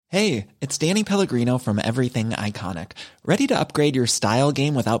Hey, it's Danny Pellegrino from Everything Iconic. Ready to upgrade your style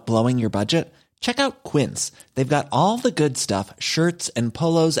game without blowing your budget? Check out Quince. They've got all the good stuff, shirts and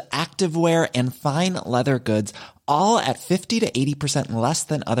polos, activewear, and fine leather goods, all at 50 to 80% less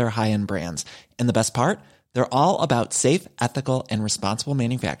than other high-end brands. And the best part? They're all about safe, ethical, and responsible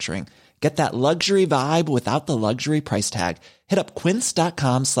manufacturing. Get that luxury vibe without the luxury price tag. Hit up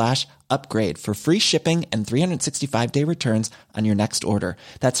quince.com/upgrade for free shipping and 365-day returns on your next order.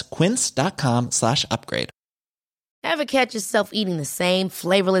 That's quince.com/upgrade. Ever catch yourself eating the same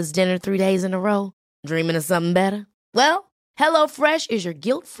flavorless dinner 3 days in a row? Dreaming of something better? Well, HelloFresh is your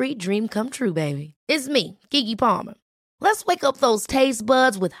guilt-free dream come true, baby. It's me, Keke Palmer. Let's wake up those taste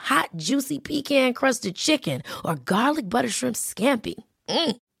buds with hot, juicy pecan-crusted chicken or garlic butter shrimp scampi.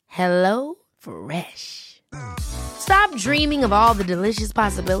 Hello Fresh. Stop dreaming of all the delicious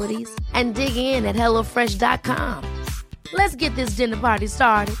possibilities and dig in at HelloFresh.com. Let's get this dinner party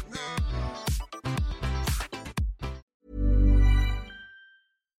started.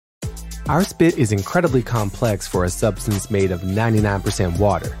 Our spit is incredibly complex for a substance made of 99%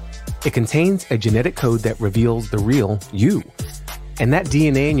 water. It contains a genetic code that reveals the real you. And that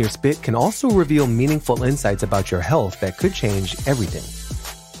DNA in your spit can also reveal meaningful insights about your health that could change everything.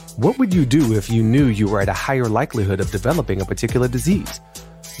 What would you do if you knew you were at a higher likelihood of developing a particular disease?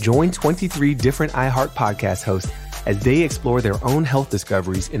 Join 23 different iHeart podcast hosts as they explore their own health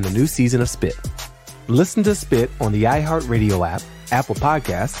discoveries in the new season of Spit. Listen to Spit on the iHeart Radio app, Apple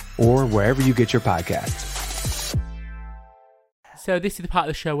Podcasts, or wherever you get your podcasts. So this is the part of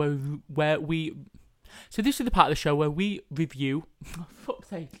the show where we review. Oh, fuck's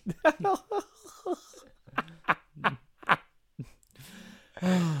sake.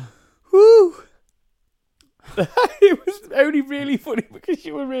 Woo! It was only really funny because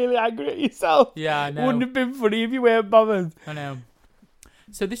you were really angry at yourself. Yeah, I know. Wouldn't have been funny if you weren't bothered. I know.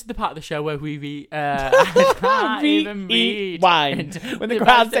 So this is the part of the show where we I can't even read. Wine. When the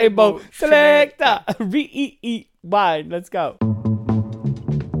crowd say "Bo, selector, eat wine." Let's go.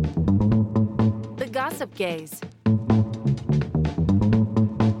 The Gossip Gaze.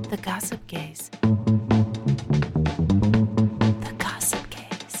 The Gossip Gaze. The Gossip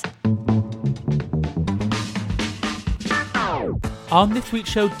Gaze. On this week's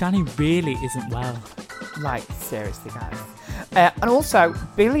show, Danny really isn't well. Right, seriously, guys. And also,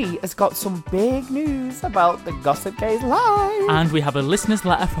 Billy has got some big news about the Gossip Gaze Live. And we have a listener's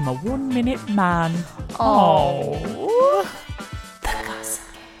letter from a 1-minute man. Oh. The Gossip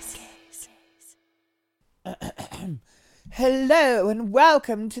Gaze. Hello and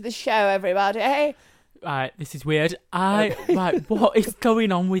welcome to the show, everybody. Right, this is weird. Right, what is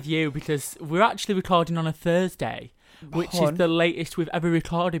going on with you? Because we're actually recording on a Thursday, which is the latest we've ever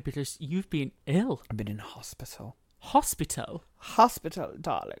recorded because you've been ill. I've been in hospital. Hospital,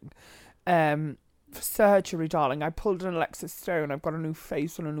 darling. For surgery, darling. I pulled an Alexis Stone. I've got a new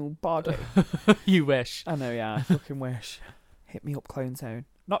face and a new body. You wish. I know, yeah. I fucking wish. Hit me up, Clone Zone.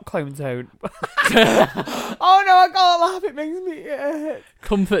 Not Clone Zone. Oh no, I can't laugh. It makes me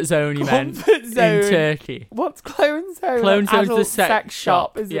Comfort Zone, you meant. Comfort Zone. In Turkey. What's Clone Zone? Clone Zone's the Adult sex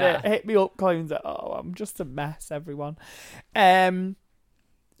shop, isn't yeah. it? Hit me up, Clone Zone. Oh, I'm just a mess, everyone.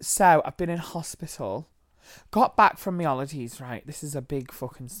 So, I've been in hospital. Got back from my holidays, right? This is a big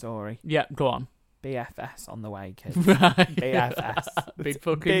fucking story. Yeah, go on. BFS on the way, kids. Right. BFS. Big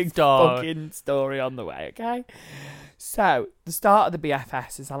fucking big story. fucking story on the way, okay? So, the start of the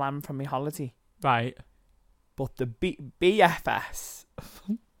BFS is I land from my holiday. Right. But the BFS,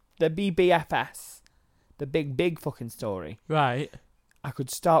 the BBFS, the big fucking story. Right. I could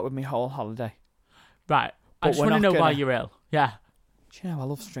start with my whole holiday. Right. I But just we're want to not know why gonna- you're ill. Yeah. Do you know, I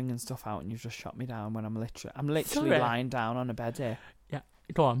love stringing stuff out and you've just shot me down when I'm literally Sorry. lying down on a bed here. Yeah.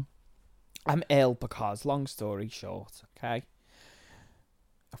 Go on. I'm ill because, long story short, okay?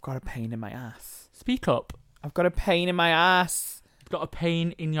 I've got a pain in my ass. Speak up. I've got a pain in my ass. You've got a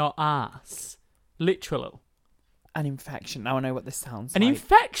pain in your ass. Literal. An infection. Now I know what this sounds An like.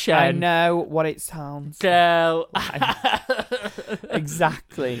 infection? I know what it sounds Girl.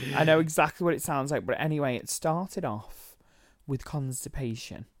 Exactly. I know exactly what it sounds like. But anyway, it started off with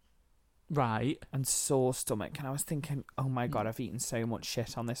constipation. Right. And sore stomach. And I was thinking, oh my God, I've eaten so much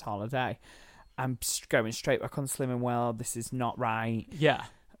shit on this holiday. I'm going straight back on Slimming World. This is not right. Yeah.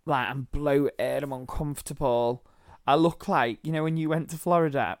 Like, I'm bloated. I'm uncomfortable. I look like, you know, when you went to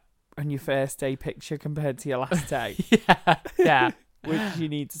Florida and your first day picture compared to your last day. Yeah. Which you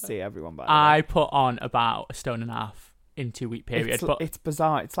need to see, everyone, by the way. I put on about a stone and a half in 2-week period. It's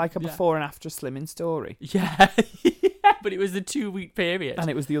bizarre. It's like a before and after slimming story. Yeah. But it was a 2-week period. And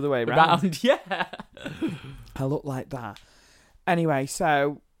it was the other way around. Yeah. I look like that. Anyway,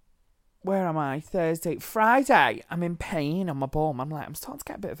 so where am I? Thursday. Friday, I'm in pain on my bum. I'm starting to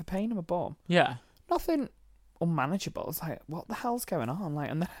get a bit of a pain in my bum. Yeah. Nothing unmanageable. It's like, what the hell's going on?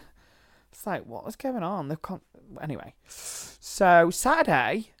 Like, and then it's like, what is going on? Anyway. So,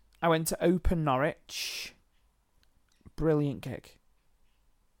 Saturday, I went to Open Norwich. Brilliant gig.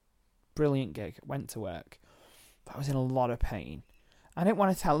 Went to work. But I was in a lot of pain. I didn't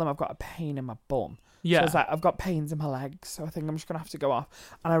want to tell them I've got a pain in my bum. Yeah. So I was like, I've got pains in my legs, so I think I'm just going to have to go off.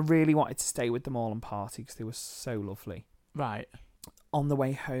 And I really wanted to stay with them all and party because they were so lovely. Right. On the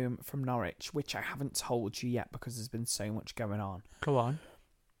way home from Norwich, which I haven't told you yet because there's been so much going on. Go on.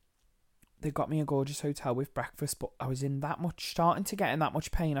 They got me a gorgeous hotel with breakfast, but I was starting to get in that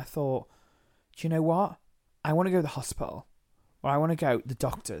much pain. I thought, do you know what? I want to go to the hospital, or I want to go to the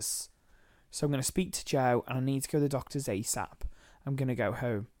doctors. So I'm going to speak to Joe, and I need to go to the doctors ASAP. I'm going to go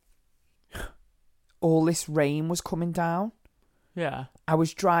home. All this rain was coming down. Yeah. I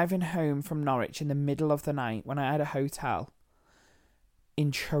was driving home from Norwich in the middle of the night when I had a hotel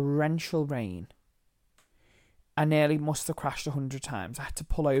in torrential rain. I nearly must have crashed 100 times. I had to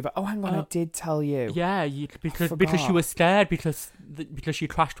pull over. Oh, hang on, I did tell you. Yeah, because you were scared because you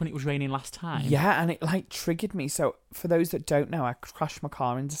crashed when it was raining last time. Yeah, and it like triggered me. So for those that don't know, I crashed my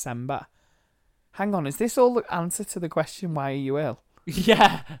car in December. Hang on, is this all the answer to the question, why are you ill?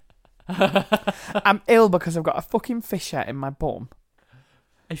 Yeah. I'm ill because I've got a fucking fissure in my bum.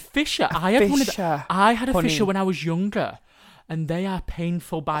 A fissure? I had a fissure when I was younger, and they are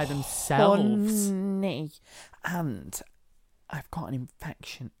painful by themselves. Honey. And I've got an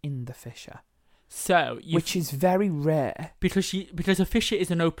infection in the fissure. So which is very rare. Because a fissure is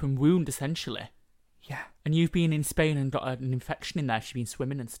an open wound, essentially. Yeah. And you've been in Spain and got an infection in there. You've been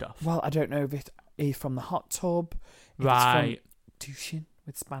swimming and stuff. Well, I don't know if it is from the hot tub. Right. It's from douching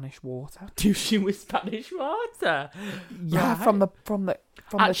with Spanish water. Douching with Spanish water? Yeah, right. from the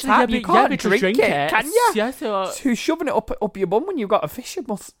Actually, tap. Yeah, you can't drink it, can you? Yeah, so shoving it up your bum when you've got a fissure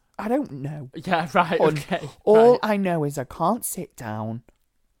must... I don't know. Yeah, right, okay. All I know is I can't sit down.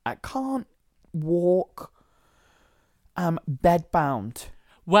 I can't walk. I'm bedbound.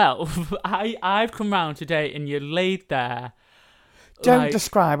 Well, I've come round today and you're laid there. Don't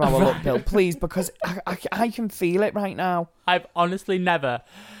describe how I look, Bill, please, because I can feel it right now. I've honestly never...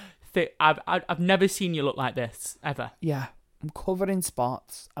 I've never seen you look like this, ever. Yeah, I'm covered in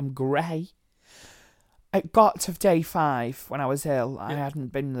spots. I'm grey. It got to day 5 when I was ill. I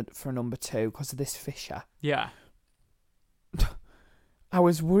hadn't been for number 2 because of this fissure. Yeah. I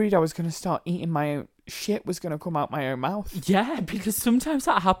was worried I was going to start eating my own... Shit was going to come out my own mouth. Yeah, because sometimes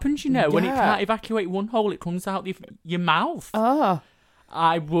that happens, you know. When it can't evacuate one hole, it comes out your mouth. Ah.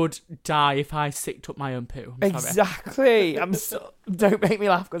 I would die if I sicked up my own poo. I'm sorry. Exactly. Don't make me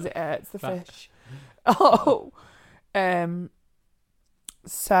laugh because it hurts the fish. Oh.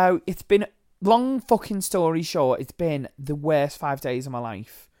 So it's been... Long fucking story short, it's been the worst 5 days of my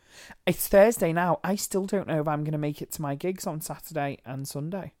life. It's Thursday now. I still don't know if I'm going to make it to my gigs on Saturday and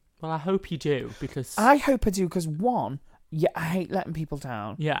Sunday. Well, I hope you do, because... I hope I do, because 1, I hate letting people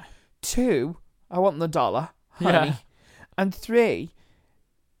down. Yeah. 2, I want the dollar, honey. Yeah. And 3,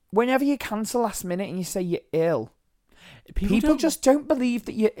 whenever you cancel last minute and you say you're ill, people just don't believe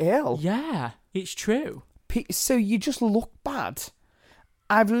that you're ill. Yeah, it's true. So you just look bad.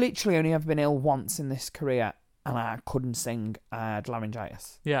 I've literally only ever been ill once in this career, and I couldn't sing. I had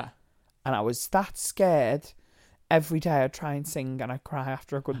laryngitis. Yeah. And I was that scared. Every day I'd try and sing, and I'd cry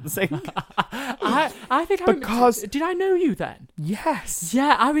after I couldn't sing. I think did I know you then? Yes.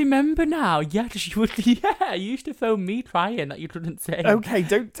 Yeah, I remember now. Yeah, because you used to phone me crying that you couldn't sing. Okay,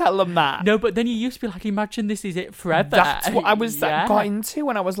 don't tell them that. No, but then you used to be like, imagine this is it forever. That's what I was got into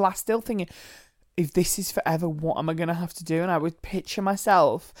when I was last ill, thinking, if this is forever, what am I going to have to do? And I would picture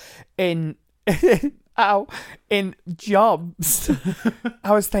myself in jobs.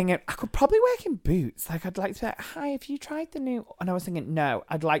 I was thinking, I could probably work in boots. Like, I'd like to be like, hi, have you tried the new... And I was thinking, no,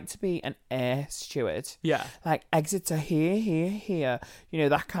 I'd like to be an air steward. Yeah. Like, exits are here. You know,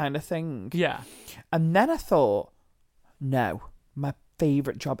 that kind of thing. Yeah. And then I thought, no, my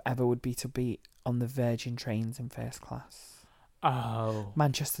favourite job ever would be to be on the Virgin trains in first class. Oh.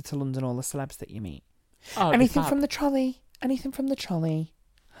 Manchester to London, all the celebs that you meet. Oh, Anything from the trolley.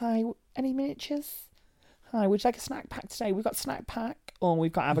 Hi, any miniatures? Hi, would you like a snack pack today? We've got snack pack, or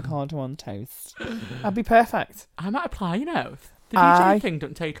we've got avocado on toast. That'd be perfect. I might apply, you know. If the DJ thing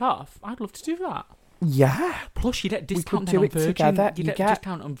don't take off, I'd love to do that. Yeah. Plus, you get discount do on it Virgin. together. You get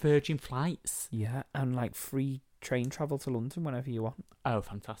discount on Virgin flights. Yeah, and like free train travel to London whenever you want. Oh,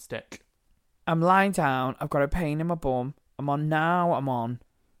 fantastic. I'm lying down. I've got a pain in my bum. I'm on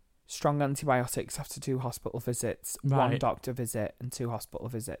strong antibiotics after 2 hospital visits, 1 doctor visit and 2 hospital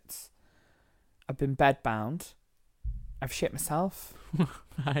visits. I've been bedbound. I've shit myself.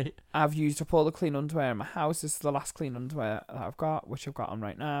 Right. I've used up all the clean underwear in my house. This is the last clean underwear that I've got, which I've got on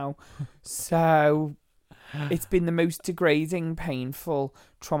right now. So it's been the most degrading, painful,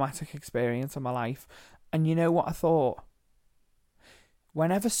 traumatic experience of my life. And you know what I thought?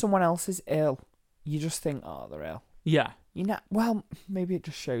 Whenever someone else is ill, you just think, oh, they're ill. Yeah. You know, well, maybe it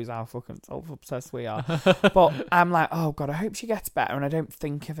just shows how fucking self-obsessed we are. But I'm like, oh, God, I hope she gets better, and I don't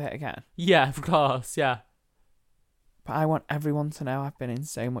think of it again. Yeah, of course, yeah. But I want everyone to know I've been in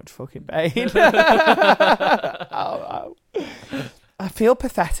so much fucking pain. Oh. I feel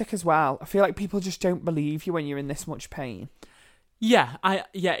pathetic as well. I feel like people just don't believe you when you're in this much pain. Yeah,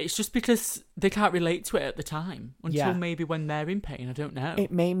 it's just because they can't relate to it at the time. Until Yeah. maybe when they're in pain, I don't know.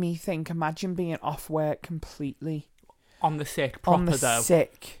 It made me think, imagine being off work completely. On the sick, proper On the though.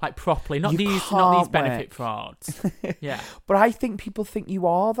 sick. Like properly, not You these can't benefit work. frauds. Yeah. But I think people think you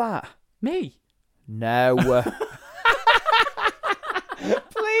are that. Me? No.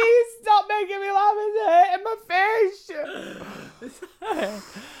 Please stop making me laugh. It's hurting my face.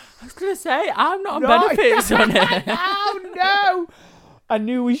 I was going to say, I'm not on No. benefits on it. Oh, no. I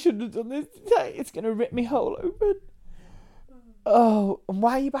knew we shouldn't have done this today. It's going to rip me hole open. Oh, and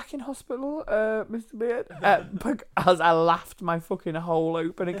why are you back in hospital, Mr. Beard? Because I laughed my fucking hole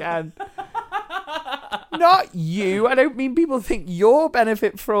open again. Not you. I don't mean people think you're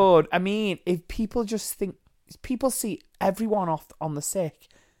benefit fraud. I mean, if people just think, people see everyone off on the sick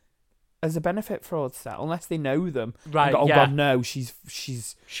as a benefit fraudster, unless they know them. Right, And go, oh, yeah. God, no, she's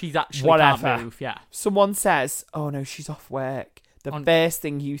actually whatever. can't move, yeah. Someone says, oh, no, she's off work. The first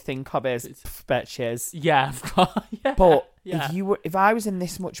thing you think of is, bet she is. Yeah, of course. Yeah. But yeah. if I was in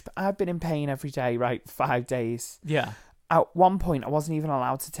this much, I've been in pain every day, right? 5 days. Yeah. At one point, I wasn't even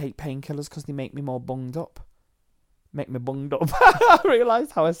allowed to take painkillers because they make me more bunged up. Make me bunged up. I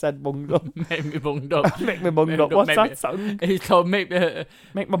realised how I said bunged up. Make me bunged up. Make me bunged up. What's that song? It's called Make Me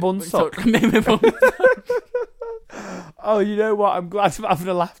My Bun Suck. Make Me Bunged Up. Oh, you know what? I'm glad I'm having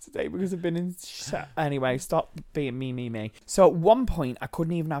a laugh today because I've been in... Anyway, stop being me. So at one point, I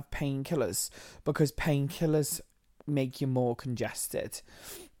couldn't even have painkillers because painkillers make you more congested.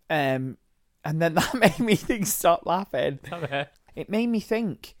 And then that made me think, stop laughing. Okay. It made me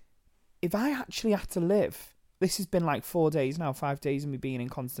think, if I actually had to live... This has been like 4 days now, 5 days of me being in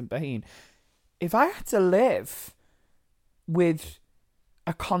constant pain. If I had to live with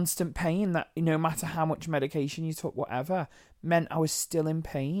a constant pain that no matter how much medication you took, whatever, meant I was still in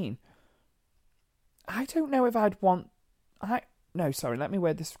pain, I don't know if I'd want... No, sorry, let me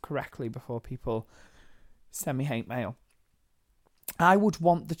word this correctly before people send me hate mail. I would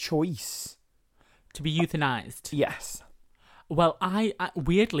want the choice. To be euthanized? Yes. Well, I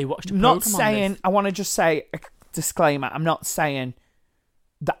weirdly watched a program Not on saying, this. I want to just say a disclaimer, I'm not saying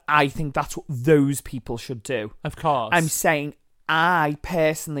that I think that's what those people should do. Of course. I'm saying I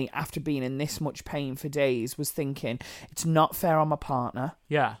personally, after being in this much pain for days, was thinking it's not fair on my partner.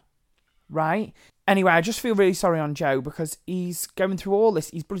 Yeah. Right? Anyway, I just feel really sorry on Joe because he's going through all this.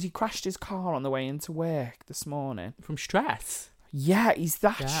 He's bloody crashed his car on the way into work this morning. From stress? Yeah, he's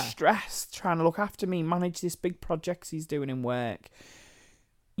that Yeah. stressed trying to look after me, manage this big projects he's doing in work.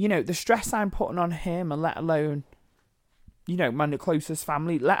 You know, the stress I'm putting on him, and let alone, you know, my closest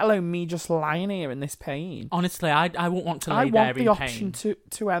family, let alone me just lying here in this pain. Honestly, I wouldn't want to lay I there want in the pain. option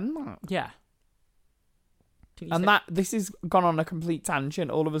to end that. Yeah. And this has gone on a complete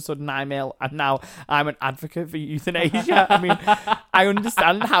tangent. All of a sudden I'm ill and now I'm an advocate for euthanasia. I mean, I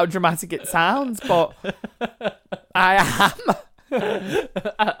understand how dramatic it sounds, but I am.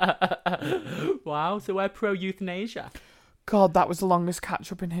 Wow, so we're pro-euthanasia. God, that was the longest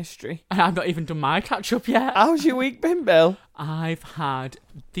catch-up in history. And I've not even done my catch-up yet. How's your week been, Bill? I've had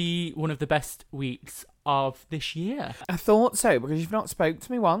one of the best weeks of this year. I thought so, because you've not spoke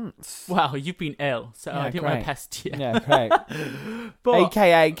to me once. Well, you've been ill, so Yeah, I didn't want great. to pest you. Yeah, great. But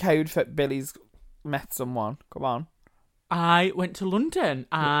AKA code for Billy's met someone. Come on. I went to London,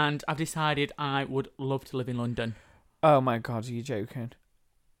 and I've decided I would love to live in London. Oh my God, are you joking?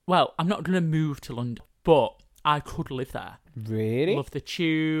 Well, I'm not going to move to London, but I could live there. Really? Love the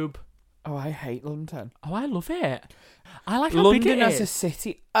tube. Oh, I hate London. Oh, I love it. I like how London big it as is. a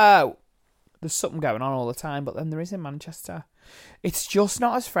city. Oh, there's something going on all the time, but then there is in Manchester. It's just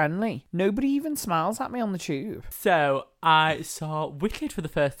not as friendly. Nobody even smiles at me on the tube. So I saw Wicked for the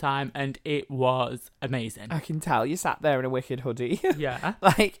first time, and it was amazing. I can tell you sat there in a Wicked hoodie. Yeah.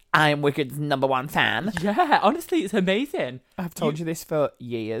 Like, I am Wicked's #1 fan. Yeah, honestly, it's amazing. I've told you this for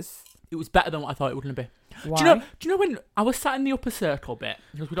years. It was better than what I thought it was going to be. Why? Do you know when I was sat in the upper circle bit?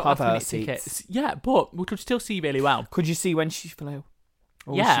 Because we don't have Cover minute seats. tickets. Yeah, but we could still see really well. Could you see when she flew?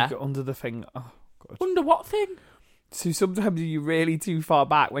 Or Yeah. She got under the thing. Oh, God. Under what thing? So sometimes you're really too far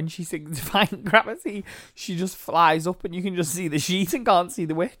back when she sings Defying Gravity. She just flies up and you can just see the sheet and can't see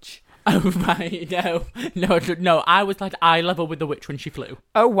the witch. Oh, right. No. I was like eye level with the witch when she flew.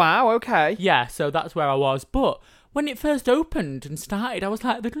 Oh, wow. Okay. Yeah, so that's where I was. But when it first opened and started, I was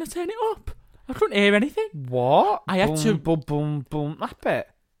like, they're going to turn it up. I couldn't hear anything. What? I had to... Boom, boom, boom. That bit.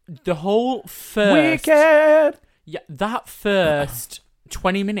 The whole first... Wicked! Yeah, that first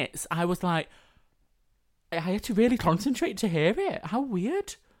 20 minutes, I was like... I had to really concentrate to hear it. How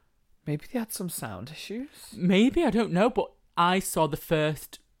weird. Maybe they had some sound issues. Maybe, I don't know, but I saw the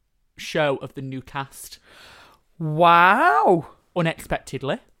first show of the new cast. Wow!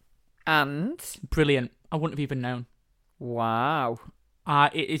 Unexpectedly. And? Brilliant. I wouldn't have even known. Wow.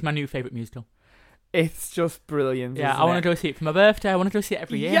 It is my new favourite musical. It's just brilliant. Yeah, isn't I want it? to go see it for my birthday. I want to go see it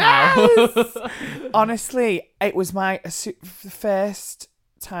every year Yes! now. Honestly, it was the first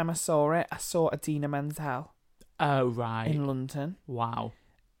time I saw it. I saw Adina Menzel Oh, right. in London. Wow.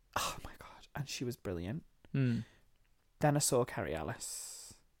 Oh my God. And she was brilliant. Mm. Then I saw Carrie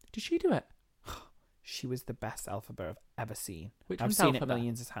Ellis. Did she do it? She was the best Elphaba I've ever seen. Which I've one's seen it Elphaba?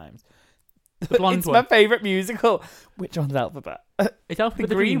 millions of times. The blonde It's one. my favourite musical. Which one's Elphaba? Is Elphaba The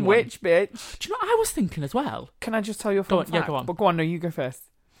the Green one? Witch, bitch. Do you know what I was thinking as well? Can I just tell you a Go fun on, yeah, fact? go on. But go on, no, you go first.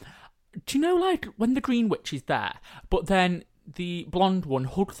 Do you know, like, when the Green Witch is there, but then the blonde one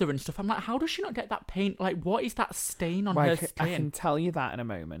hugs her and stuff, I'm like, how does she not get that paint? Like, what is that stain on her Right, skin? I can tell you that in a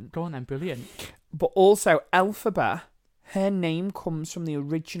moment. Go on then, brilliant. But also, Elphaba, her name comes from the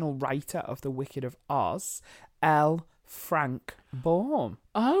original writer of The Wicked of Oz, L. Frank Baum.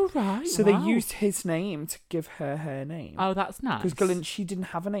 Oh, right. So wow. they used his name to give her name. Oh, that's nice. Because she didn't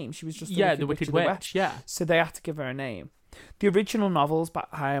have a name. She was just the Wicked of the Witch, West. yeah. So they had to give her a name. The original novel's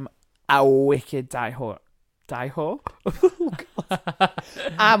by a wicked die-whore. Die-whore?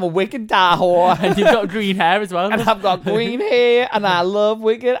 I'm a wicked die-whore. And you've got green hair as well. And I've got green hair, and I love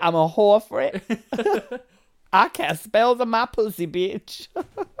wicked. I'm a whore for it. I cast spells on my pussy, bitch.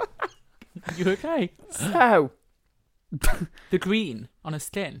 You okay? So, The green on her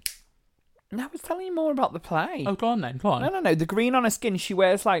skin. now I was telling you more about the play. Oh, go on then, go on. No. The green on her skin, she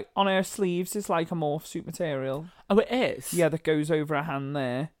wears like on her sleeves is like a morph suit material. Oh, it is? Yeah, that goes over her hand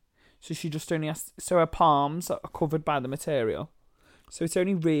there. So she just only has. So her palms are covered by the material. So it's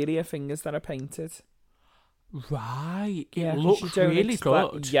only really her fingers that are painted. Right. Yeah, It looks really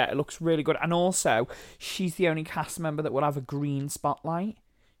good. Yeah, it looks really good. And also, she's the only cast member that will have a green spotlight.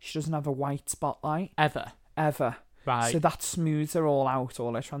 She doesn't have a white spotlight. Ever. Right. So that smooths her all out,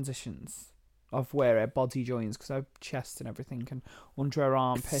 all her transitions of where her body joins, because her chest and everything can under her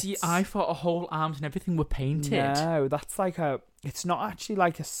armpits. See, I thought her whole arms and everything were painted. No, that's like it's not actually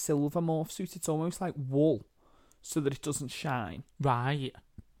like a silver morph suit, it's almost like wool, so that it doesn't shine. Right.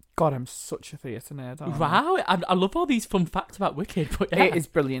 God, I'm such a theatre nerd. Aren't I? Wow. I love all these fun facts about Wicked, but yeah. It is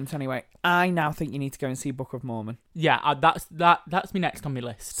brilliant anyway. I now think you need to go and see Book of Mormon. Yeah, that's my next on my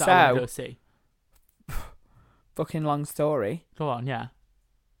list that I want to go see. Fucking long story. Go on, yeah.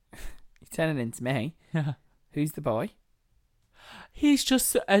 You're turning into me. Yeah. Who's the boy? He's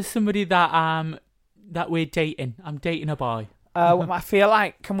just somebody that we're dating. I'm dating a boy. I feel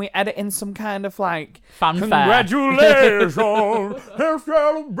like, can we edit in some kind of like Fanfare. Congratulations,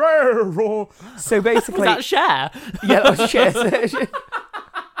 celebration. So basically, Was that Cher? yeah, that's Cher.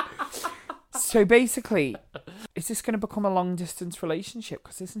 So basically, is this going to become a long distance relationship?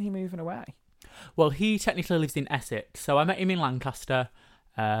 Because isn't he moving away? Well, he technically lives in Essex, so I met him in Lancaster.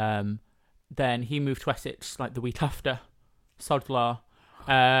 Then he moved to Essex like the week after. Sod's law.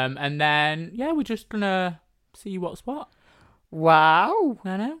 And then we're just gonna see what's what. Wow.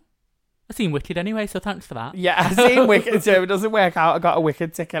 I know. I've seen Wicked anyway, so thanks for that. Yeah, I've seen Wicked, so if it doesn't work out, I got a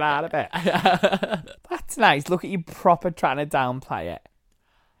Wicked ticket out of it. That's nice. Look at you proper trying to downplay it.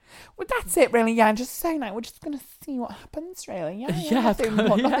 Well, that's it, really. Yeah, just saying that. We're just going to see what happens, really. Yeah, nothing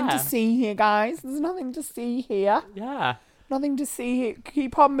yeah. to see here, guys. There's nothing to see here. Yeah. Nothing to see here.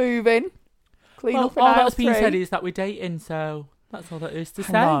 Keep on moving. Clean Well, up in all aisle that's been 3. said is that we're dating, so that's all that is to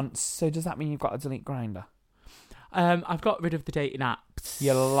Hang say. on. So does that mean you've got to delete Grindr? I've got rid of the dating apps.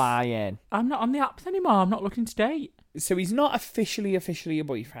 You're lying. I'm not on the apps anymore. I'm not looking to date. So he's not officially your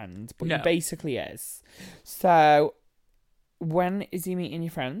boyfriend, but No. he basically is. So when is he meeting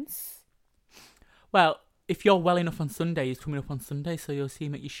your friends? Well, if you're well enough on Sunday, he's coming up on Sunday, so you'll see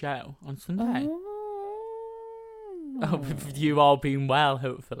him at your show on Sunday. Oh, with you all being well,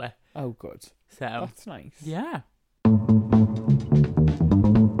 hopefully. Oh, good. So That's nice. yeah.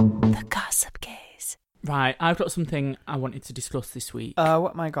 The Gossip Gaze. Right, I've got something I wanted to discuss this week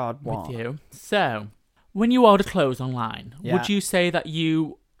Oh my God, what? with you. So, When you order clothes online, Yeah. would you say that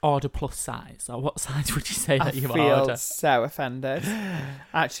you order plus size? Or what size would you say that you I feel order? so offended.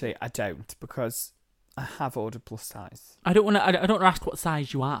 Actually, I don't, because I have ordered plus size. I don't want to ask what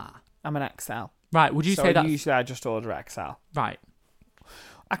size you are. I'm an XL. Right, would you So say that? usually I just order XL. Right.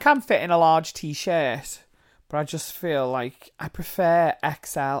 I can fit in a large t-shirt, but I just feel like I prefer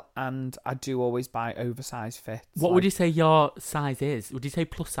XL, and I do always buy oversized fits. What would you say your size is? Would you say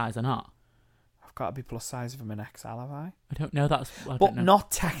plus size or not? I've got to be plus size if I'm an XL, have I? I don't know. I But don't know.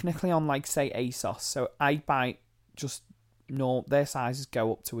 not technically on, like, say, ASOS. So I buy just their sizes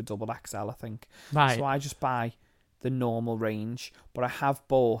go up to a double XL, I think. Right. So I just buy the normal range, but I have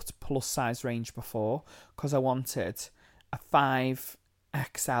bought plus size range before because I wanted a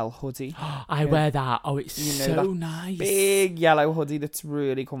 5XL hoodie. I wear that. Oh, it's You know, so that nice. Big yellow hoodie that's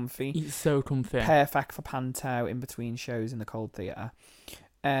really comfy. It's so comfy. Perfect for panto in between shows in the cold theatre.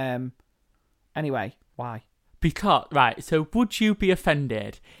 Anyway, why? Because, right, so would you be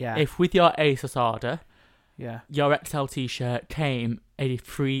offended Yeah. if with your ASOS order, Yeah. your XL t-shirt came a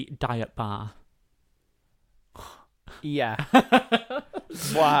free diet bar? Yeah.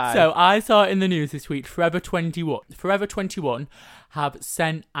 Why? So I saw it in the news this week. Forever 21 have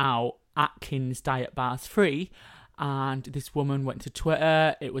sent out Atkins diet bars free, and this woman went to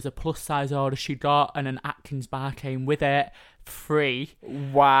Twitter. It was a plus size order she got, and an Atkins bar came with it free.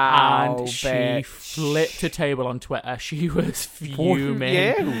 Wow. And she bitch. flipped a table on Twitter. She was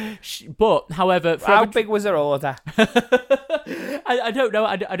fuming. You? But however, How big was her order? I don't know.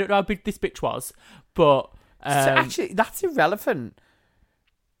 I don't know how big this bitch was, but. So actually, that's irrelevant.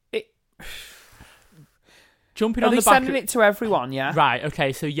 Jumping Are on they the back sending it to everyone, yeah? Right,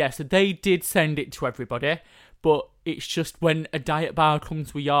 okay, so so they did send it to everybody, but it's just when a diet bar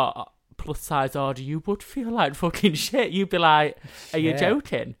comes with your plus size order, you would feel like fucking shit. You'd be like, are you Shit.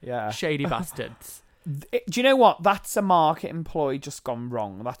 joking? Yeah. Shady bastards. Do you know what? That's a marketing ploy just gone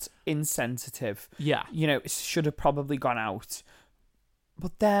wrong. That's insensitive. Yeah. You know, it should have probably gone out.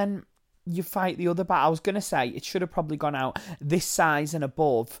 But then you fight the other battle. I was going to say it should have probably gone out this size and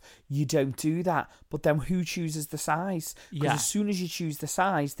above. You don't do that. But then who chooses the size? Because Yeah. as soon as you choose the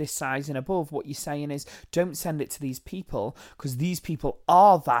size, this size and above, what you're saying is don't send it to these people because these people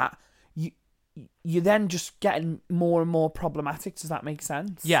are that. You're then just getting more and more problematic. Does that make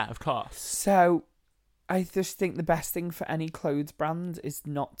sense? Yeah, of course. So I just think the best thing for any clothes brand is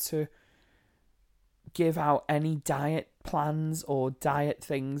not to give out any diet plans or diet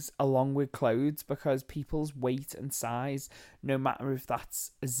things along with clothes, because people's weight and size, no matter if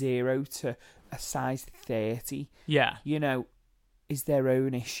that's a 0 to a size 30, Yeah. you know, is their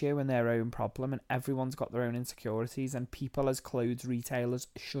own issue and their own problem, and everyone's got their own insecurities, and people as clothes retailers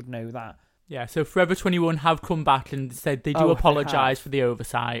should know that. Yeah, so Forever 21 have come back and said they do Oh, they apologise have. for the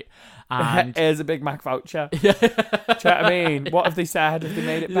oversight. And Here's a Big Mac voucher. Do you know what I mean? What have they said? Have they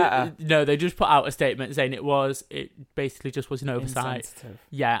made it better? No, they just put out a statement saying it basically just was an oversight. Insensitive.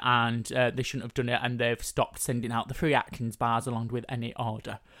 Yeah, and they shouldn't have done it, and they've stopped sending out the free Atkins bars along with any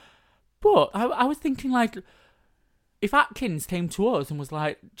order. But I was thinking, like, if Atkins came to us and was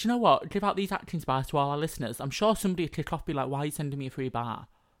like, do you know what, give out these Atkins bars to all our listeners, I'm sure somebody would kick off, be like, why are you sending me a free bar?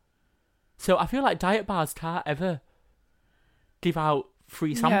 So I feel like diet bars can't ever give out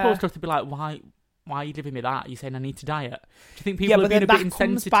free samples because they'd be like, why are you giving me that? You're saying I need to diet. Do you think people are being a bit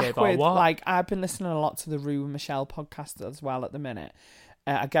insensitive or what? Like, I've been listening a lot to the Rue and Michelle podcast as well at the minute.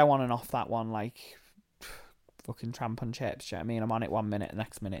 I go on and off that one like fucking tramp on chips. Do you know what I mean? I'm on it 1 minute, the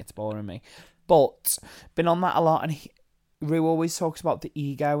next minute it's boring me. But been on that a lot, and Rue always talks about the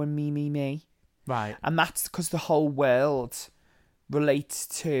ego and me. Right. And that's because the whole world relates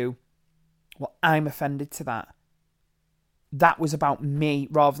to, well, I'm offended to that. That was about me,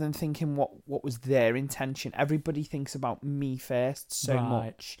 rather than thinking what was their intention. Everybody thinks about me first so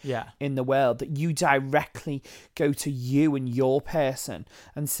much in the world that you directly go to you and your person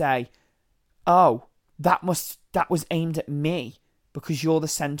and say, oh, that was aimed at me because you're the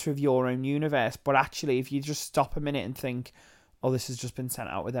centre of your own universe. But actually, if you just stop a minute and think, oh, this has just been sent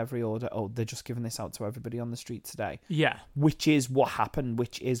out with every order. Oh, they're just giving this out to everybody on the street today. Yeah. Which is what happened,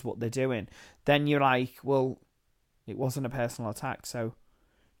 which is what they're doing. Then you're like, well, it wasn't a personal attack, so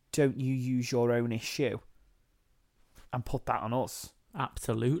don't you use your own issue and put that on us.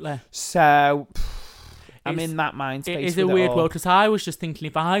 Absolutely. So I'm in that mind space. It is a weird world, because I was just thinking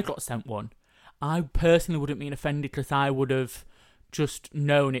if I got sent one, I personally wouldn't be offended because I would have just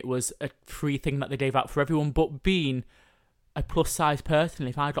known it was a free thing that they gave out for everyone. But being a plus size person,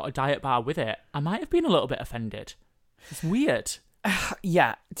 if I got a diet bar with it, I might have been a little bit offended. It's weird.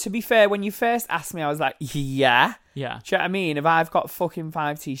 Yeah, to be fair, when you first asked me, I was like, yeah. Yeah. Do you know what I mean? If I've got fucking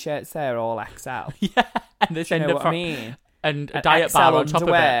 5 t-shirts there, all XL. Yeah. And this Do you end know up what I mean? And a diet bar on top of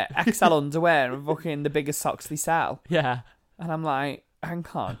it. XL underwear and fucking the biggest socks they sell. Yeah. And I'm like, hang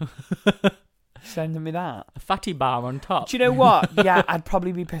on. Sending me that. A fatty bar on top. Do you know what? Yeah, I'd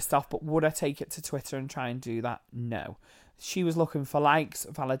probably be pissed off, but would I take it to Twitter and try and do that? No. She was looking for likes,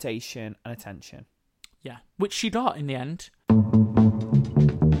 validation, and attention. Yeah. Which she got in the end.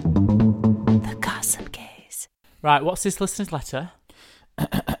 The Gossip Gaze. Right, what's this listener's letter?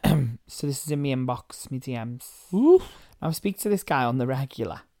 So this is in my inbox, my DMs. Ooh. I'll speak to this guy on the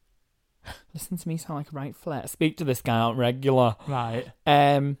regular. Listen to me sound like a right flirt. Speak to this guy on regular. Right.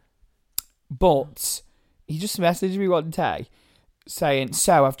 But he just messaged me one day saying,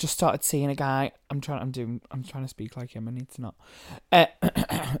 "So I've just started seeing a guy." I'm trying to speak like him. I need to not.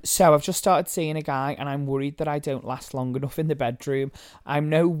 So I've just started seeing a guy, and I'm worried that I don't last long enough in the bedroom. I'm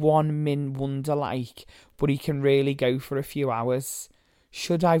no one min wonder like, but he can really go for a few hours.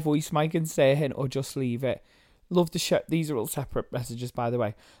 Should I voice my concern or just leave it? Love the show. These are all separate messages, by the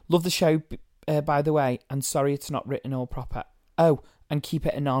way. Love the show, by the way, and sorry it's not written all proper. Oh, and keep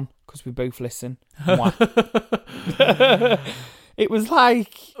it anon, because we both listen. It was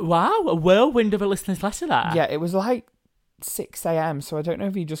like... Wow, a whirlwind of a listener's letter there. Yeah, it was like 6 a.m, so I don't know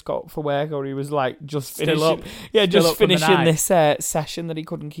if he just got up for work or he was like just Still finishing... up. Yeah, Still just up from the finishing night. this session that he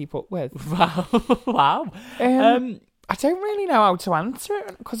couldn't keep up with. Wow. Wow. I don't really know how to answer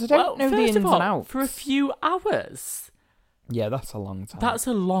it, because I don't know the first ins of all, and outs. for a few hours... Yeah, that's a long time. That's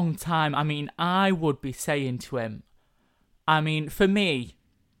a long time. I mean, I would be saying to him, I mean, for me,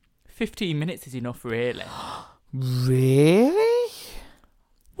 15 minutes is enough, really. Really?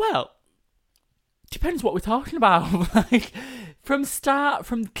 Well, depends what we're talking about. Like, from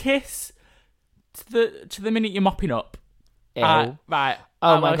kiss to the minute you're mopping up. Ew. Right.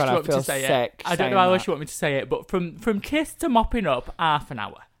 Oh how my else God, do you I want me to feel say sick it? I don't saying know how that. else you want me to say it, but from kiss to mopping up, half an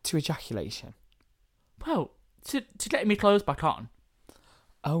hour. To ejaculation. Well, to getting my clothes back on.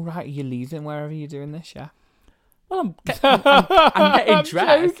 Oh, right. You're leaving wherever you're doing this, yeah? Well, I'm getting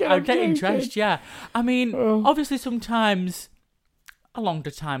dressed. Joking, I'm getting joking. dressed, yeah. I mean, Oh. obviously sometimes a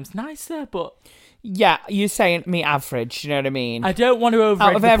longer time's nicer, but Yeah, you're saying me average, you know what I mean? I don't want to over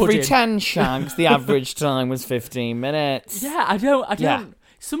Out of every pudding. 10 shags, the average time was 15 minutes. Yeah, I don't. Yeah.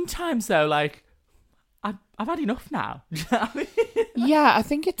 Sometimes though, like I've had enough now. Do you know what I mean? Yeah, I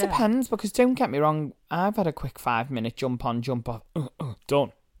think it Yeah. depends, because don't get me wrong, I've had a quick 5-minute jump on, jump off,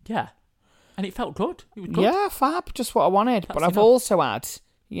 done. Yeah, and it felt good. It was good. Yeah, fab, just what I wanted. That's but I've enough. also had,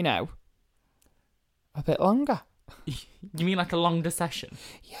 you know, a bit longer. You mean like a longer session?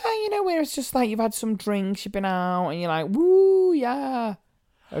 Yeah, you know, where it's just like you've had some drinks, you've been out, and you're like, woo, yeah.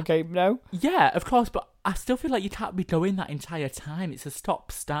 Okay, no? Yeah, of course, but I still feel like you can't be going that entire time. It's a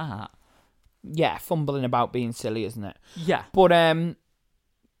stop-start. Yeah, fumbling about being silly, isn't it? Yeah. But,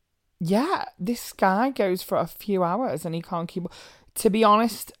 yeah, this guy goes for a few hours and he can't keep up. To be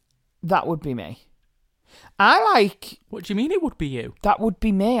honest, that would be me. What do you mean it would be you? That would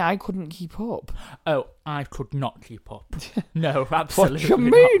be me. I couldn't keep up. Oh, I could not keep up. No, What absolutely you not.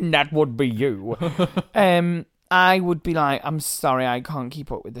 mean that would be you? I would be like, I'm sorry, I can't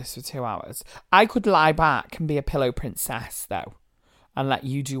keep up with this for 2 hours. I could lie back and be a pillow princess, though, and let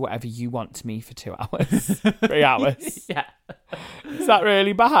you do whatever you want to me for 2 hours, 3 hours. Yeah. Is that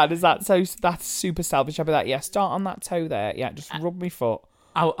really bad? That's super selfish? I'd be like, yeah, start on that toe there. Yeah, just rub me foot.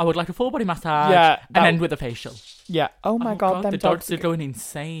 I would like a full body massage. Yeah, and end with a facial. Yeah. Oh my God, them the dogs dogs are going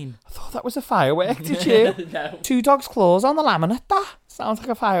insane. I thought that was a firework. Did you? No. 2 dogs' claws on the laminate. That sounds like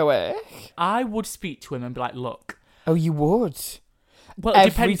a firework. I would speak to him and be like, look. Oh, you would. Well, it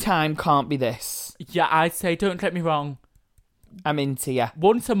Every depends. time can't be this. Yeah, I'd say, don't get me wrong. I'm into you.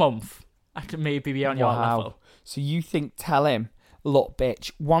 Once a month, I could maybe be on your level. So you tell him, look,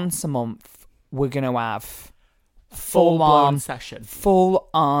 bitch, once a month we're gonna have Full-blown session. full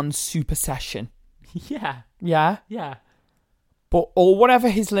on super session. Yeah. Yeah, Yeah. or whatever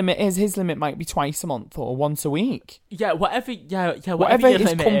his limit is. His limit might be twice a month or once a week. Yeah, whatever. Yeah, Whatever your is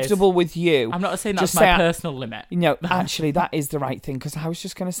limit comfortable with you. I'm not saying that's Just say my personal limit. You know, actually, that is the right thing, because I was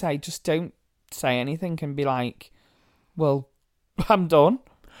just gonna say, just don't say anything and be like, well, I'm done.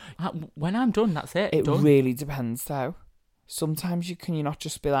 When I'm done, that's it. It done. really depends, though. Sometimes you not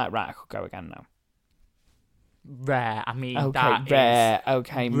just be like, right, I could go again now. Rare. I mean, Okay, that rare. is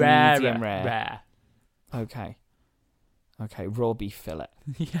Okay, rare, medium rare. rare. Okay, raw beef fillet.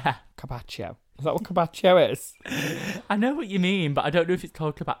 Yeah. Carpaccio. Is that what carpaccio is? I know what you mean, but I don't know if it's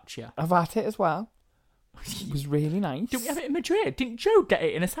called carpaccio. I've had it as well. It was really nice. Didn't we have it in Madrid? Didn't Joe get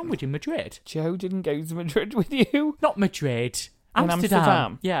it in a sandwich in Madrid? Joe didn't go to Madrid with you. Not Madrid. In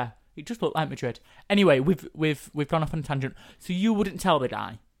Amsterdam? Yeah. It just looked like Madrid. Anyway, we've gone off on a tangent. So you wouldn't tell the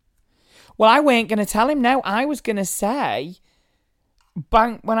guy? Well, I weren't going to tell him, no. I was going to say,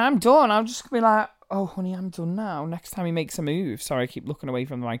 bang, when I'm done, I'm just going to be like, oh, honey, I'm done now. Next time he makes a move. Sorry, I keep looking away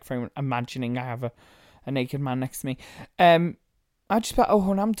from the microphone, imagining I have a naked man next to me. I just be like, oh,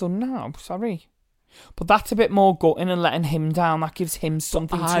 honey, I'm done now. Sorry. But that's a bit more gutting and letting him down. That gives him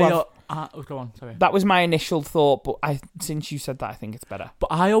something to have. Go on, sorry. That was my initial thought, but since you said that, I think it's better. But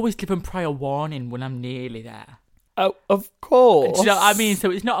I always give him prior warning when I'm nearly there. Oh, of course. Do you know what I mean?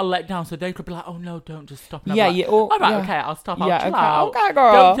 So it's not a letdown. So they could be like, "Oh no, don't just stop." And Yeah, I'm like, yeah. All right, okay, I'll stop. I'll chill out. Okay,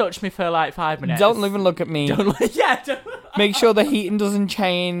 girl. Don't touch me for like 5 minutes. Don't even look at me. Don't. Make sure the heating doesn't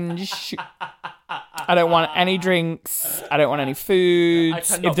change. I don't want any drinks. I don't want any food.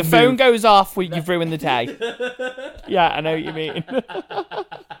 If the phone goes off, you've ruined the day. Yeah, I know what you mean.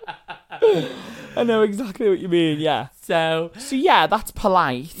 I know exactly what you mean, yeah. So yeah, that's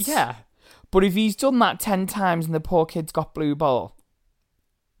polite. Yeah. But if he's done that 10 times and the poor kid's got blue ball.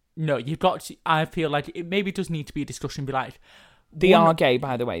 No, you've got to, I feel like it maybe does need to be a discussion, be like... They are gay,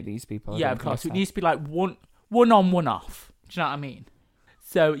 by the way, these people. Yeah, of course. It needs to be like one on, one off. Do you know what I mean?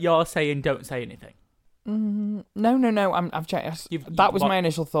 So you're saying don't say anything. No. I've checked. That was my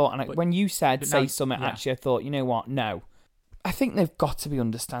initial thought. And when you said say something, actually, I thought, you know what? No. I think they've got to be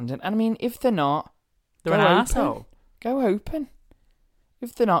understanding. And I mean, if they're not, they're an arsehole. Go open.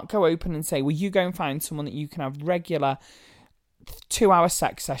 If they're not, go open and say, well, you go and find someone that you can have regular 2-hour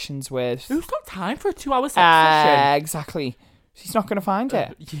sex sessions with. Who's got time for a 2-hour sex session? Exactly. He's not going to find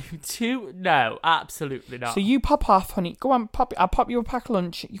it. You two? No, absolutely not. So you pop off, honey. Go on, I'll pop you a pack of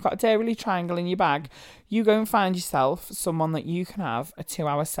lunch. You've got a Dairy Triangle in your bag. You go and find yourself someone that you can have a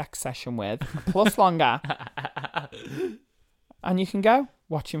 2-hour sex session with, plus longer. And you can go.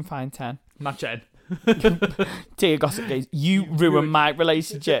 Watch him find 10. Imagine. Dear Gossip Gaze, you ruined my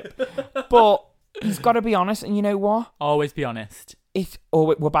relationship. But he's got to be honest, and you know what? Always be honest.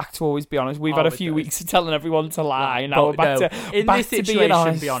 We're back to always be honest. We've had a few weeks of telling everyone to lie, and now we're back to in this situation, being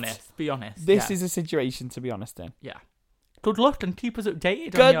honest. Be honest. Be honest. This is a situation to be honest in. Yeah. Good luck and keep us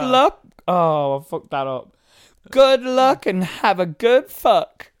updated. Good luck. Oh, I fucked that up. Good luck and have a good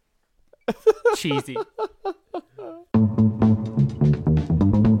fuck. Cheesy.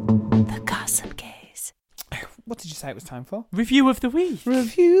 What did you say it was time for? Review of the week.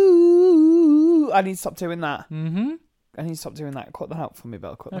 Review. I need to stop doing that. Mm-hmm. I need to stop doing that. Cut that out for me,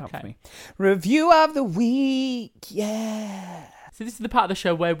 Bill. Cut that out for me. Review of the week. Yeah. So this is the part of the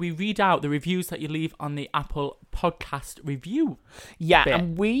show where we read out the reviews that you leave on the Apple Podcast review. Yeah,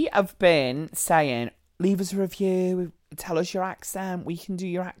 and we have been saying, leave us a review. Tell us your accent. We can do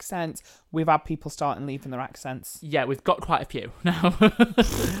your accents. We've had people starting leaving their accents. Yeah, we've got quite a few now.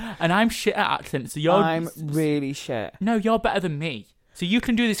 And I'm shit at accents. So I'm really shit. No, you're better than me. So you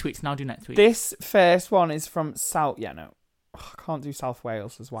can do this week's and I'll do next week. This first one is from South... Yeah, no. I can't do South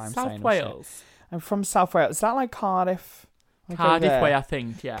Wales is why I'm saying South Wales? I'm from South Wales. Is that like Cardiff? Like Cardiff way, I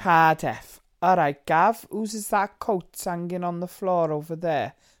think, yeah. Cardiff. All right, Gav. Whose is that coat hanging on the floor over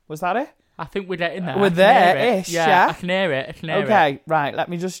there? Was that it? I think we're getting there. We're there-ish, yeah? I can hear it. Okay, right. Let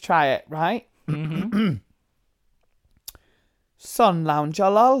me just try it, right? Mm-hmm. Sun lounger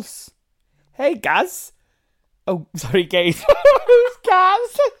lols. Hey, Gaz. Oh, sorry, Gaz. Who's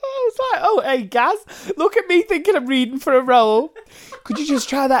Gaz? I was like, oh, hey, Gaz. Look at me thinking I'm reading for a role. Could you just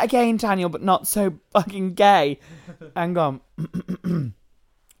try that again, Daniel, but not so fucking gay? Hang on.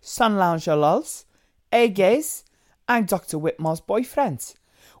 Sun lounger lols. Hey, Gaz. I'm Dr. Whitmore's boyfriend.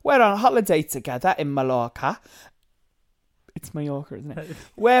 We're on holiday together in Mallorca. It's Mallorca, isn't it?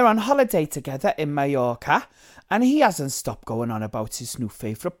 We're on holiday together in Mallorca, and he hasn't stopped going on about his new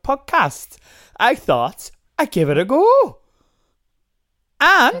favourite podcast. I thought I'd give it a go.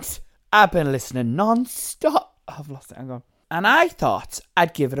 And I've been listening non-stop. I've lost it, hang on. And I thought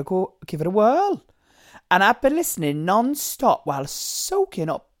I'd give it a go, give it a whirl. And I've been listening non-stop while soaking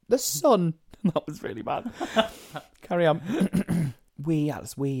up the sun. That was really bad. Carry on.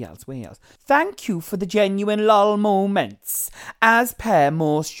 Wheels. Thank you for the genuine lol moments. As per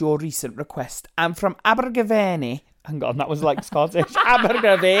most your recent request, I'm from Abergavenny. Hang on, that was like Scottish.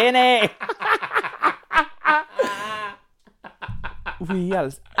 Abergavenny.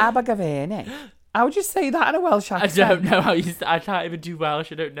 Wheels. Abergavenny. How would you say that in a Welsh accent? I don't know how you... I can't even do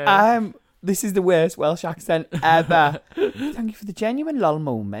Welsh, I don't know. This is the worst Welsh accent ever. Thank you for the genuine lol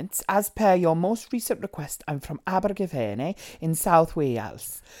moments. As per your most recent request, I'm from Abergavenny in South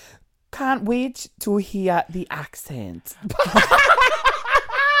Wales. Can't wait to hear the accent. What was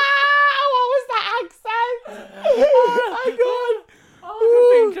that accent? Oh my god. All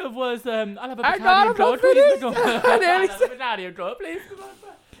I could think of was, I'll have a Bacardi and Coke, please. I'll have a Bacardi and Coke, please.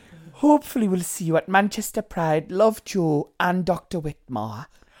 Hopefully we'll see you at Manchester Pride. Love, Joe and Dr. Whitmore.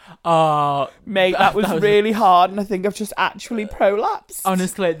 Oh, Mate, that was really hard, and I think I've just actually prolapsed.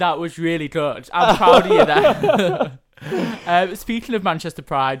 Honestly, that was really good. I'm proud of you there. Speaking of Manchester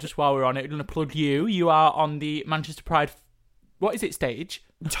Pride, just while we're on it, I'm going to plug you. You are on the Manchester Pride, what is it, stage?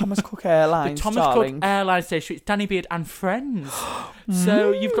 Thomas Cook Airlines, The Thomas Cook Airlines stage. So it's Danny Beard and friends.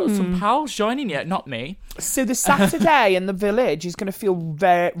 So you've got some pals joining you, not me. So the Saturday in the village is going to feel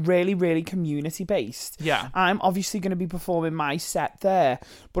really, really community-based. Yeah. I'm obviously going to be performing my set there,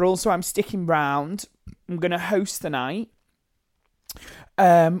 but also I'm sticking round. I'm going to host the night.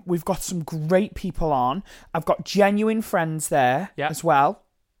 We've got some great people on. I've got genuine friends there as well.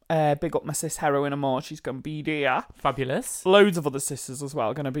 Big up my sis Heroin and more. She's going to be there. Fabulous. Loads of other sisters as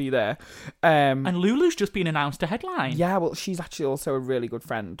well going to be there. And Lulu's just been announced to headline. Yeah, well, she's actually also a really good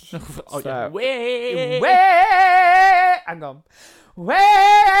friend. Yeah. Way. Hang on.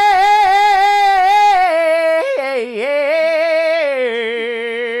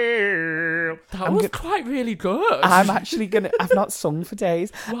 That was quite really good. I'm actually going to... I've not sung for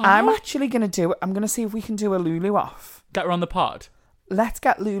days. Wow. I'm actually going to do it. I'm going to see if we can do a Lulu off. Get her on the pod. Let's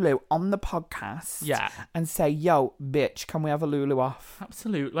get Lulu on the podcast. Yeah. And say, yo, bitch, can we have a Lulu off?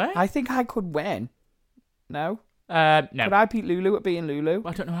 Absolutely. I think I could win. No? No. Could I beat Lulu at being Lulu?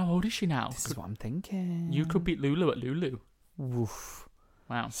 I don't know, how old is she now? This is what I'm thinking. You could beat Lulu at Lulu. Woof.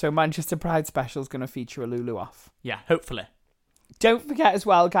 Wow. So Manchester Pride Special is going to feature a Lulu off. Yeah, hopefully. Don't forget as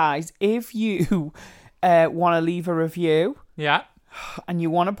well, guys, if you want to leave a review... Yeah. And you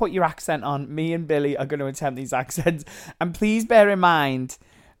want to put your accent on, me and Billy are going to attempt these accents. And please bear in mind,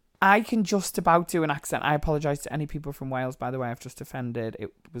 I can just about do an accent. I apologise to any people from Wales, by the way, I've just offended.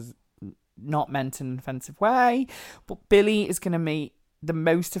 It was not meant in an offensive way. But Billy is going to make the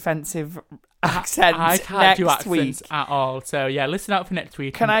most offensive accent I can't do next accents week. At all. So, yeah, listen out for next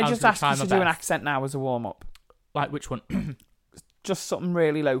week. Can I just ask you to do an accent now as a warm-up? Like which one? Just something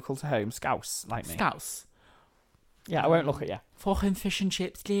really local to home. Scouse, like me. Scouse. Yeah, I won't look at you. Fucking fish and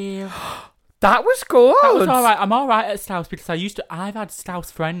chips, dear. That was good. That was all right. I'm all right at Scouse because I've had Scouse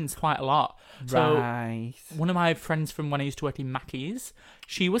friends quite a lot. So Right. One of my friends from when I used to work in Mackey's,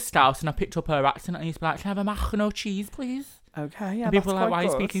 she was Scouse, and I picked up her accent, and I used to be like, "Can I have a mac and no cheese, please?" Okay, yeah, And people that's were like, "Why are you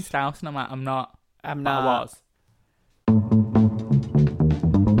quite good. speaking Scouse?" And I'm like, "I'm not." I'm But I not. was.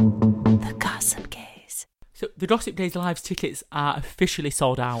 The Gossip Gaze. So the Gossip Days Live's tickets are officially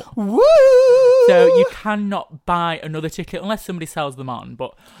sold out. Woo! So you cannot buy another ticket unless somebody sells them on.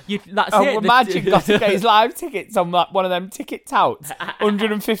 But that's it. Imagine Gossip Days live tickets on like one of them ticket touts.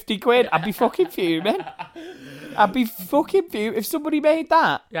 150 quid. I'd be fucking fuming. If somebody made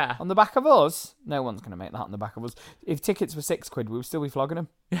that Yeah. on the back of us. No one's going to make that on the back of us. If tickets were 6 quid, we would still be flogging them.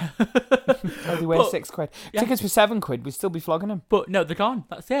 They were 6 quid. If tickets were 7 quid, we'd still be flogging them. But no, they're gone.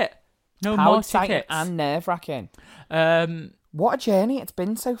 That's it. No How more exciting tickets. and nerve-wracking. Um, What a journey it's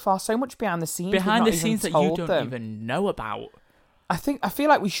been so far. So much behind the scenes. behind we've the not scenes that even you told don't them. even know about. I feel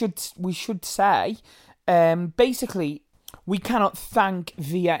like we should say, basically, we cannot thank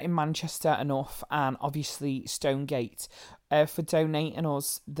Via in Manchester enough, and obviously Stonegate, for donating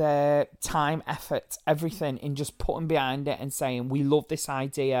us their time, effort, everything, in just putting behind it and saying, we love this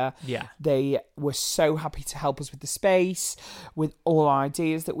idea. Yeah. They were so happy to help us with the space, with all our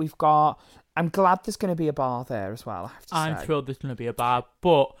ideas that we've got. I'm glad there's going to be a bar there as well, I have to say. I'm thrilled there's going to be a bar,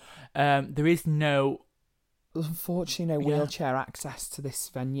 but there is no... There's unfortunately no wheelchair access to this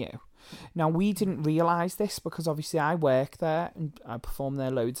venue. Now, we didn't realise this because obviously I work there and I perform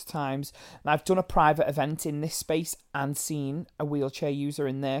there loads of times. And I've done a private event in this space and seen a wheelchair user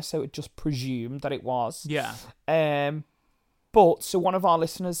in there, so it just presumed that it was. Yeah. But, so one of our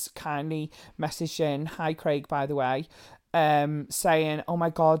listeners kindly messaged in, hi Craig, by the way, saying, oh my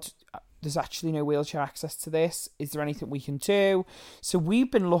God, there's actually no wheelchair access to this. Is there anything we can do? So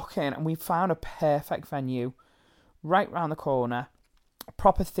we've been looking and we've found a perfect venue right round the corner. A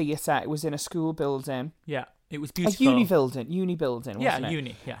proper theatre. It was in a school building. Yeah. It was beautiful. A uni building, Yeah, wasn't it?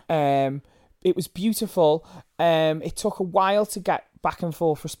 uni, yeah. It was beautiful. It took a while to get back and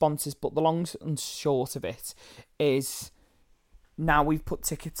forth responses, but the long and short of it is now we've put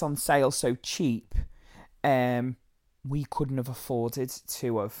tickets on sale so cheap, we couldn't have afforded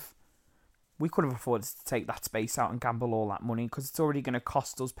to take that space out and gamble all that money because it's already going to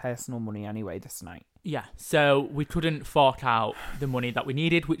cost us personal money anyway this night. Yeah, so we couldn't fork out the money that we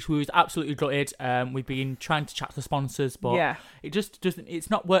needed, which we was absolutely gutted. We've been trying to chat to sponsors, but it just doesn't. It's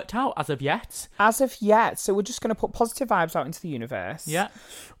not worked out as of yet. So we're just going to put positive vibes out into the universe. Yeah,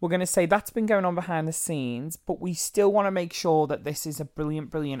 we're going to say that's been going on behind the scenes, but we still want to make sure that this is a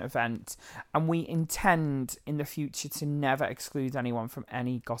brilliant event, and we intend in the future to never exclude anyone from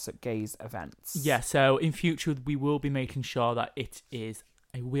any Gossip Gaze events. Yeah, so in future we will be making sure that it is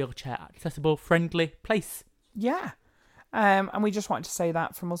a wheelchair accessible, friendly place. Yeah. And we just wanted to say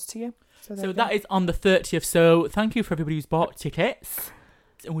that from us to you. So that is on the 30th. So thank you for everybody who's bought tickets.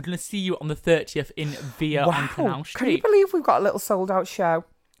 And we're going to see you on the 30th in Via on Canal Street. Can you believe we've got a little sold out show?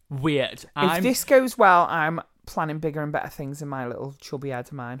 Weird. If this goes well, I'm planning bigger and better things in my little chubby head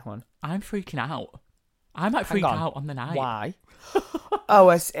of mine, hon. I'm freaking out. I might freak out on the night. Why? Oh,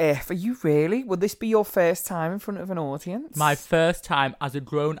 as if. Are you really? Will this be your first time in front of an audience? My first time as a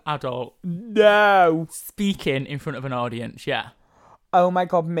grown adult. No. Speaking in front of an audience, yeah. Oh my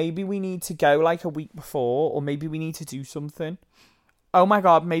God, maybe we need to go like a week before, or maybe we need to do something. Oh my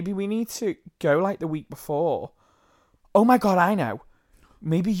God, maybe we need to go like the week before. Oh my God, I know.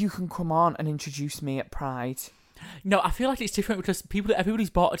 Maybe you can come on and introduce me at Pride. No, I feel like it's different because everybody's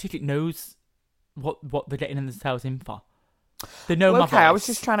bought a ticket knows what they're getting themselves in for. They know my voice. I was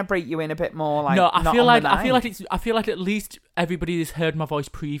just trying to break you in a bit more. Like, no, I feel like at least everybody has heard my voice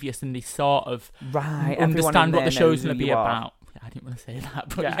previous and they sort of understand what the show's going to be about. I didn't want to say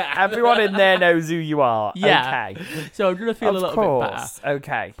that, but yeah. Everyone in there knows who you are. Yeah. Okay. So I'm going to feel a little bit better.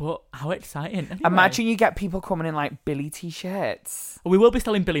 Okay. But how exciting. Anyway. Imagine you get people coming in like Billy t-shirts. We will be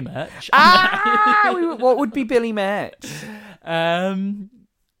selling Billy merch. What would be Billy merch?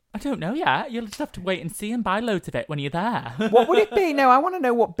 I don't know yet. You'll just have to wait and see and buy loads of it when you're there. What would it be? No, I want to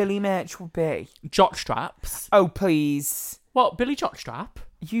know what Billy merch would be. Jock straps. Oh, please. What, Billy jock strap?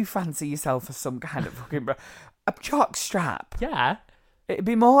 You fancy yourself as some kind of fucking... A jock strap? Yeah. It'd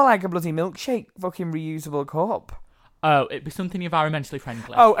be more like a bloody milkshake fucking reusable cup. Oh, it'd be something environmentally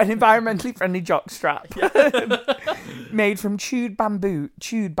friendly. Oh, an environmentally friendly jock strap. Made from chewed bamboo,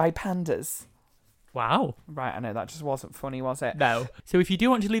 chewed by pandas. Wow. Right, I know, that just wasn't funny, was it? No. So if you do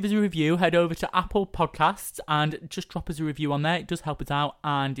want to leave us a review, head over to Apple Podcasts and just drop us a review on there. It does help us out.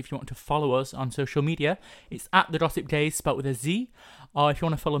 And if you want to follow us on social media, it's at The Gossip Gaze, spelled with a Z. Or if you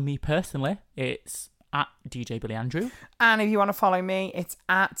want to follow me personally, it's at DJ Billy Andrew. And if you want to follow me, it's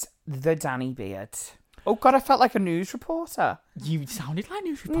at The Danny Beard. Oh, God, I felt like a news reporter. You sounded like a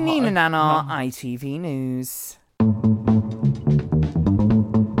news reporter. Nina Nana, ITV News.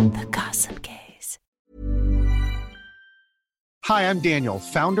 The Gossip Gaze. Hi, I'm Daniel,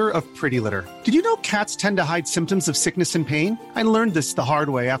 founder of Pretty Litter. Did you know cats tend to hide symptoms of sickness and pain? I learned this the hard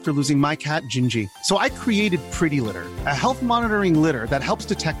way after losing my cat, Gingy. So I created Pretty Litter, a health monitoring litter that helps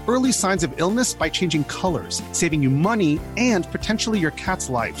detect early signs of illness by changing colors, saving you money and potentially your cat's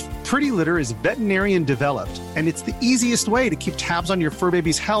life. Pretty Litter is veterinarian developed, and it's the easiest way to keep tabs on your fur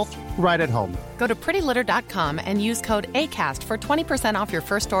baby's health right at home. Go to prettylitter.com and use code ACAST for 20% off your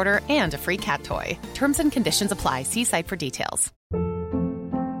first order and a free cat toy. Terms and conditions apply. See site for details.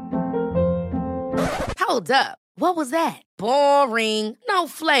 Hold up. What was that? Boring. No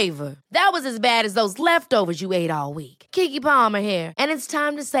flavor. That was as bad as those leftovers you ate all week. Keke Palmer here. And it's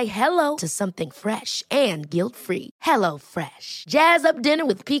time to say hello to something fresh and guilt-free. Hello Fresh. Jazz up dinner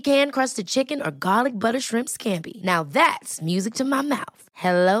with pecan-crusted chicken or garlic butter shrimp scampi. Now that's music to my mouth.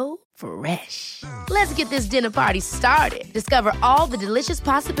 Hello Fresh. Let's get this dinner party started. Discover all the delicious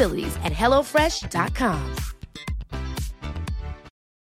possibilities at HelloFresh.com.